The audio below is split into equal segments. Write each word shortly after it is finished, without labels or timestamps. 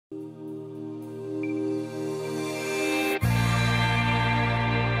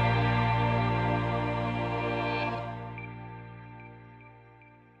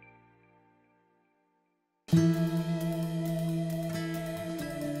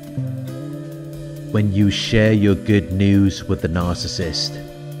when you share your good news with the narcissist.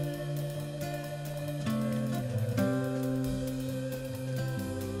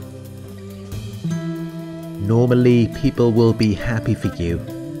 Normally, people will be happy for you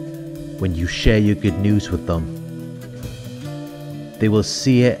when you share your good news with them. They will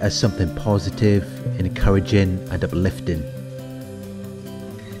see it as something positive, encouraging, and uplifting.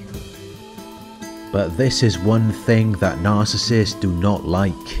 But this is one thing that narcissists do not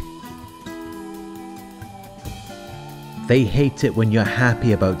like. They hate it when you're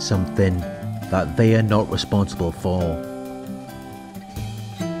happy about something that they are not responsible for.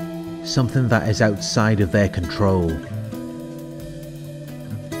 Something that is outside of their control.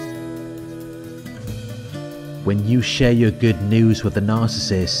 When you share your good news with a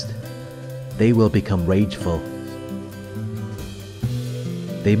narcissist, they will become rageful.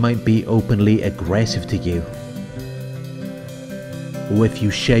 They might be openly aggressive to you. Or if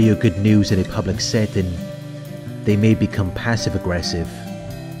you share your good news in a public setting, they may become passive aggressive.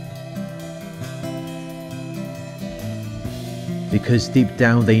 Because deep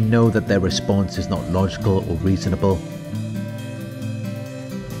down they know that their response is not logical or reasonable.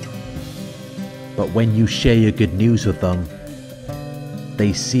 But when you share your good news with them,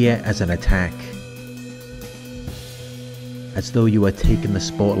 they see it as an attack. As though you are taking the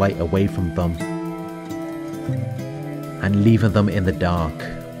spotlight away from them and leaving them in the dark.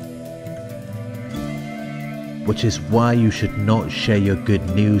 Which is why you should not share your good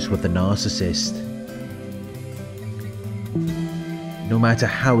news with the narcissist. No matter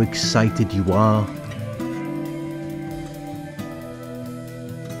how excited you are,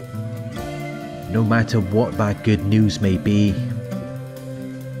 no matter what that good news may be,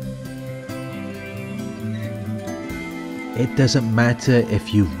 it doesn't matter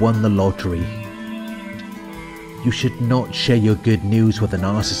if you've won the lottery. You should not share your good news with a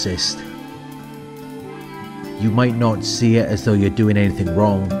narcissist. You might not see it as though you're doing anything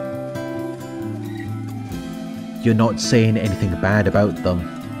wrong. You're not saying anything bad about them.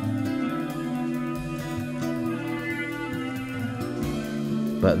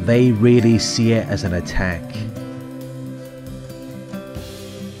 But they really see it as an attack.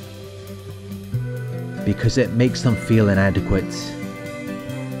 Because it makes them feel inadequate.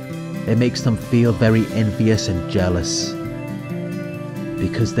 It makes them feel very envious and jealous.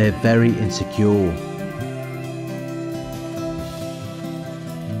 Because they're very insecure.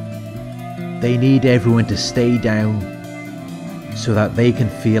 They need everyone to stay down so that they can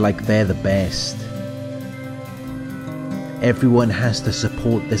feel like they're the best. Everyone has to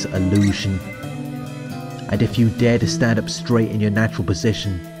support this illusion, and if you dare to stand up straight in your natural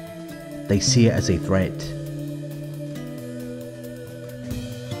position, they see it as a threat.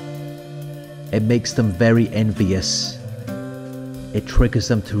 It makes them very envious. It triggers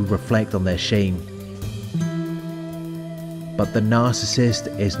them to reflect on their shame. But the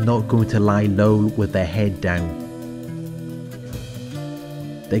narcissist is not going to lie low with their head down.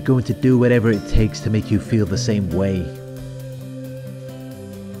 They're going to do whatever it takes to make you feel the same way.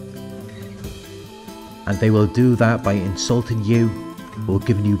 And they will do that by insulting you or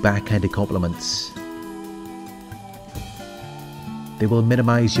giving you backhanded compliments. They will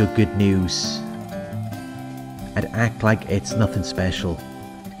minimize your good news and act like it's nothing special.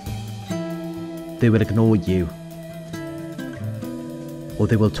 They will ignore you. Or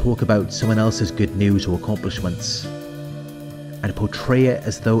they will talk about someone else's good news or accomplishments and portray it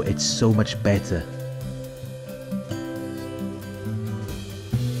as though it's so much better.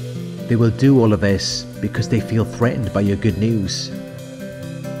 They will do all of this because they feel threatened by your good news.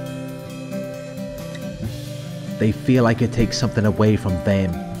 They feel like it takes something away from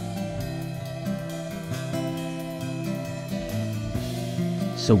them.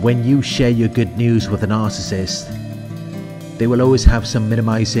 So when you share your good news with a narcissist, they will always have some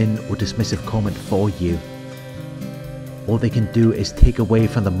minimizing or dismissive comment for you. All they can do is take away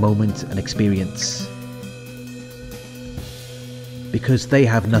from the moment and experience. Because they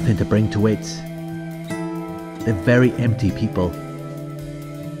have nothing to bring to it. They're very empty people.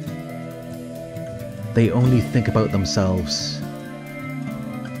 They only think about themselves.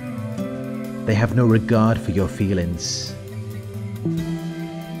 They have no regard for your feelings.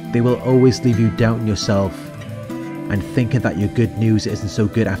 They will always leave you doubting yourself and thinking that your good news isn't so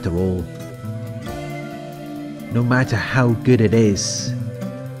good after all. No matter how good it is,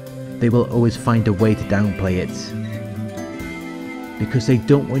 they will always find a way to downplay it. Because they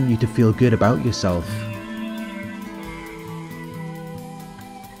don't want you to feel good about yourself.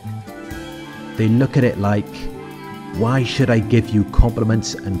 They look at it like, why should I give you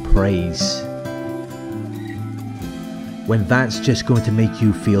compliments and praise? When that's just going to make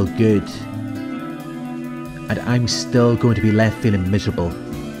you feel good. and I'm still going to be left feeling miserable.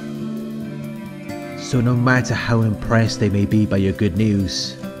 So no matter how impressed they may be by your good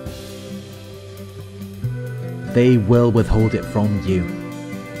news, they will withhold it from you.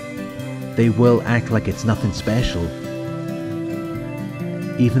 They will act like it's nothing special,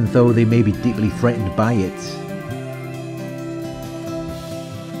 even though they may be deeply threatened by it.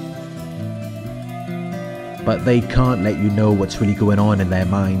 But they can't let you know what's really going on in their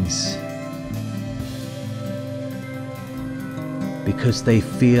minds, because they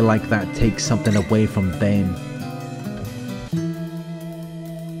feel like that takes something away from them.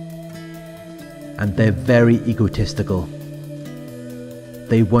 And they're very egotistical.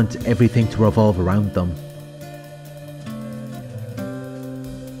 They want everything to revolve around them.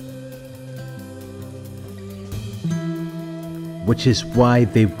 Which is why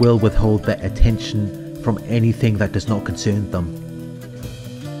they will withhold their attention from anything that does not concern them,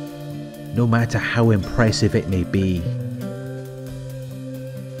 no matter how impressive it may be.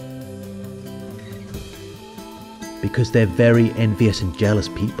 Because they're very envious and jealous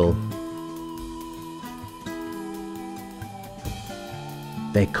people.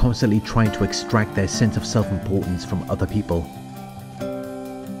 They're constantly trying to extract their sense of self-importance from other people,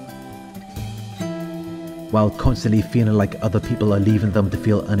 while constantly feeling like other people are leaving them to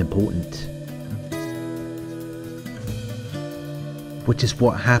feel unimportant. Which is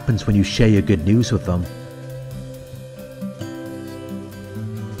what happens when you share your good news with them.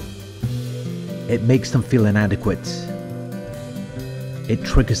 It makes them feel inadequate. It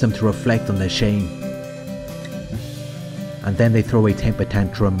triggers them to reflect on their shame. And then they throw a temper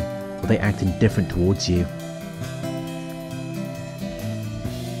tantrum, or they act indifferent towards you.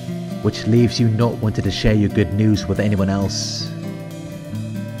 Which leaves you not wanting to share your good news with anyone else.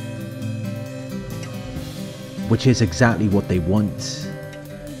 Which is exactly what they want.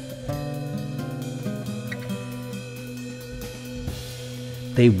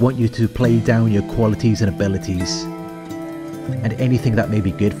 They want you to play down your qualities and abilities, and anything that may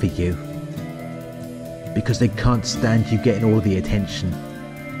be good for you, because they can't stand you getting all the attention.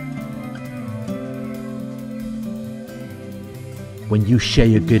 When you share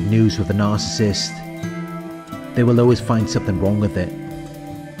your good news with a narcissist, they will always find something wrong with it.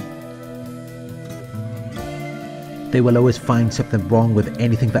 They will always find something wrong with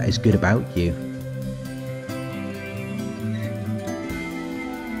anything that is good about you.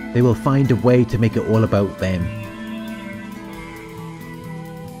 They will find a way to make it all about them.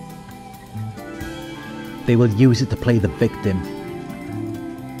 They will use it to play the victim.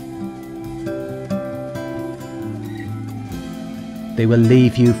 They will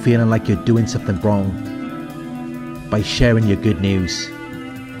leave you feeling like you're doing something wrong by sharing your good news.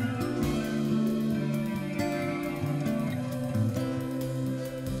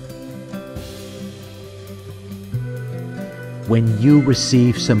 When you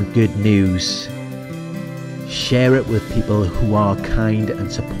receive some good news, share it with people who are kind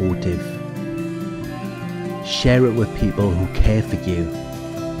and supportive. Share it with people who care for you.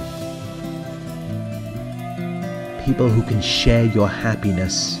 People who can share your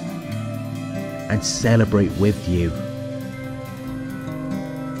happiness and celebrate with you,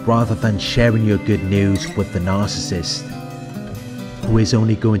 rather than sharing your good news with the narcissist, who is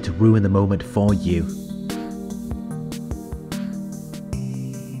only going to ruin the moment for you.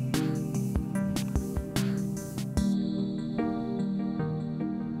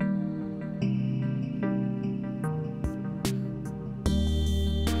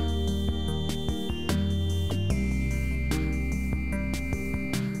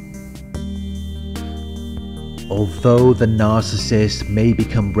 Although the narcissist may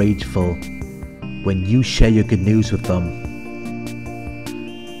become rageful when you share your good news with them,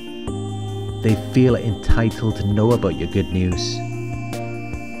 they feel entitled to know about your good news,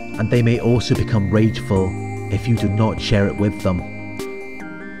 and they may also become rageful if you do not share it with them.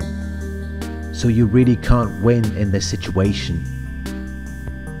 So you really can't win in this situation.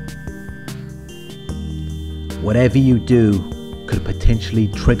 Whatever you do could potentially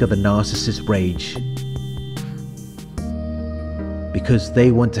trigger the narcissist's rage, because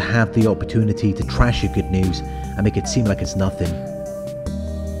they want to have the opportunity to trash your good news and make it seem like it's nothing.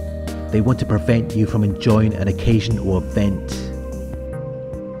 They want to prevent you from enjoying an occasion or event.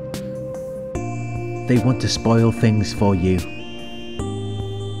 They want to spoil things for you.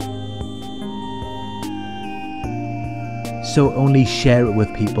 So only share it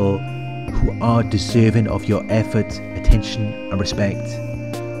with people who are deserving of your effort, attention and respect.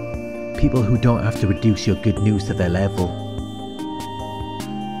 People who don't have to reduce your good news to their level.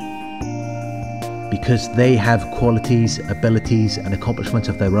 Because they have qualities, abilities and accomplishments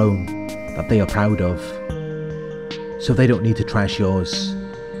of their own that they are proud of. So they don't need to trash yours.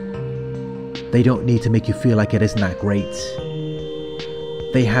 They don't need to make you feel like it isn't that great.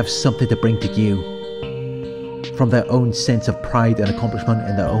 They have something to bring to you from their own sense of pride and accomplishment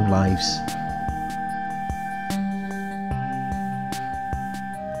in their own lives.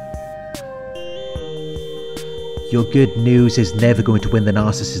 Your good news is never going to win the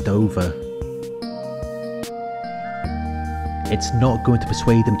narcissist over. It's not going to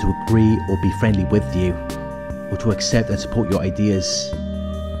persuade them to agree or be friendly with you, or to accept and support your ideas.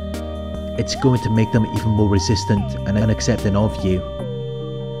 It's going to make them even more resistant and unaccepting of you.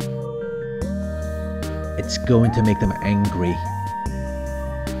 It's going to make them angry.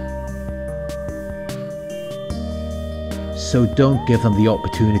 So don't give them the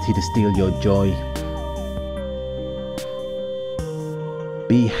opportunity to steal your joy.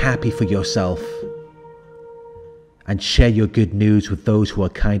 Be happy for yourself and share your good news with those who are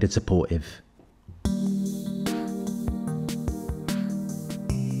kind and supportive.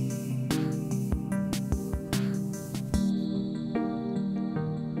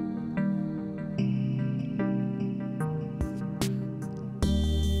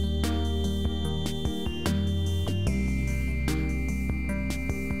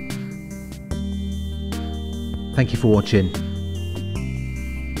 Thank you for watching.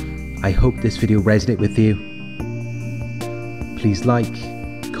 I hope this video resonated with you. Please like,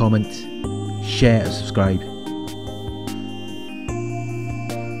 comment, share and subscribe.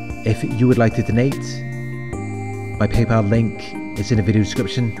 If you would like to donate, my PayPal link is in the video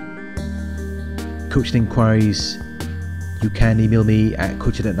description. Coaching inquiries, you can email me at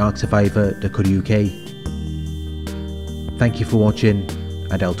coaching@narcsurvivor.co.uk. Thank you for watching,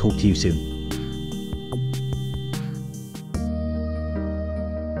 and I'll talk to you soon.